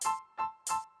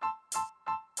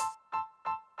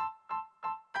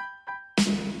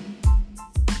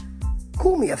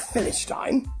call me a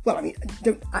Philistine. Well, I mean, I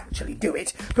don't actually do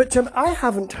it, but I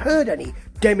haven't heard any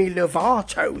Demi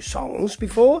Lovato songs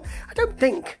before. I don't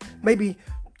think. Maybe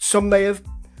some may have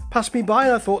passed me by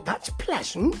and I thought, that's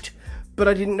pleasant, but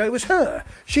I didn't know it was her.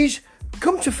 She's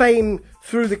come to fame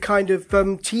through the kind of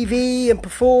TV and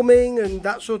performing and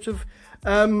that sort of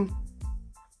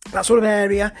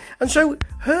area. And so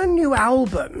her new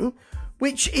album,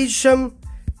 which is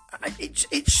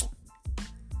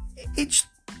it's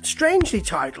strangely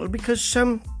titled because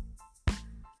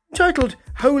titled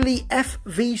Holy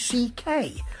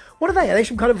FVCK. What are they? Are they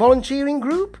some kind of volunteering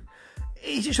group?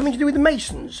 Is it something to do with the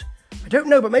Masons? I don't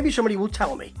know, but maybe somebody will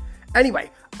tell me.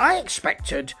 Anyway, I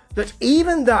expected that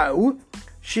even though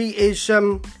she is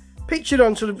pictured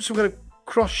on sort of some kind of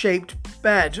cross-shaped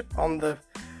bed on the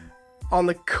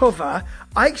cover,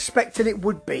 I expected it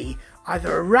would be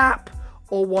either a rap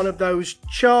or one of those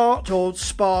chart or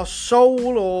sparse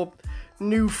soul or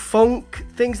new funk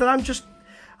things that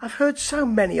I've heard so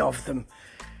many of them.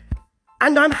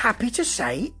 And I'm happy to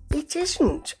say it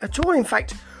isn't at all. In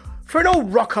fact, for an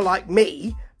old rocker like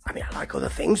me, I mean, I like other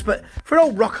things, but for an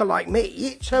old rocker like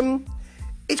me,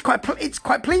 it's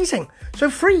quite pleasing. So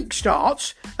Freak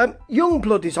starts.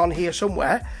 Youngblood is on here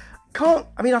somewhere.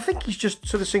 I think he's just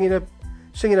sort of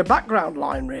singing a background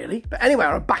line, really. But anyway,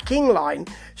 or a backing line.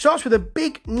 Starts with a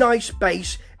big, nice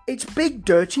bass. It's big,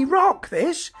 dirty rock,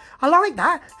 this. I like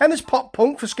that. And there's pop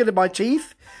punk for Skin of My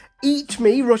Teeth. Eat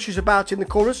Me rushes about in the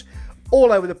chorus.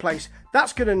 All over the place.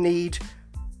 That's going to need,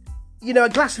 a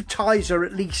glass of Tizer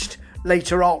at least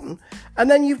later on. And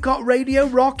then you've got Radio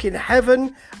Rock in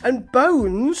Heaven and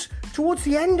Bones towards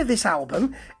the end of this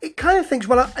album. It kind of thinks,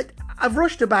 well, I've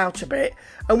rushed about a bit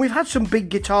and we've had some big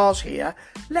guitars here.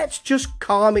 Let's just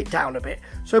calm it down a bit.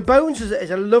 So Bones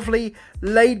is a lovely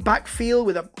laid back feel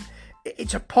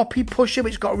it's a poppy pusher,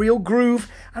 it's got a real groove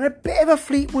and a bit of a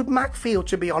Fleetwood Mac feel,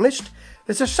 to be honest.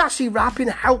 There's a sassy rap in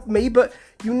Help Me, but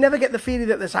you never get the feeling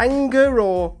that there's anger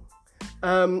or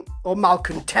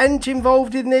malcontent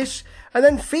involved in this. And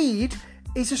then Feed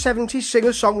is a 70s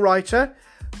singer-songwriter,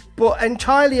 but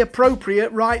entirely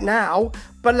appropriate right now,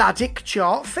 balladic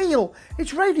chart feel.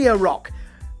 It's radio rock.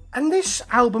 And this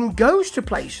album goes to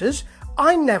places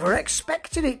I never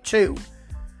expected it to.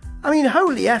 I mean,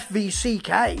 holy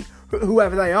FVCK,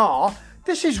 whoever they are,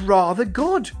 this is rather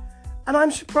good. And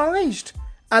I'm surprised.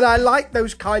 And I like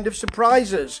those kind of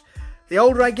surprises. The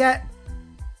older I get,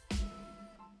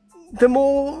 the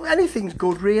more anything's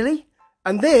good, really.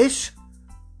 And this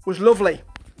was lovely.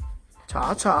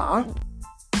 Ta-ta.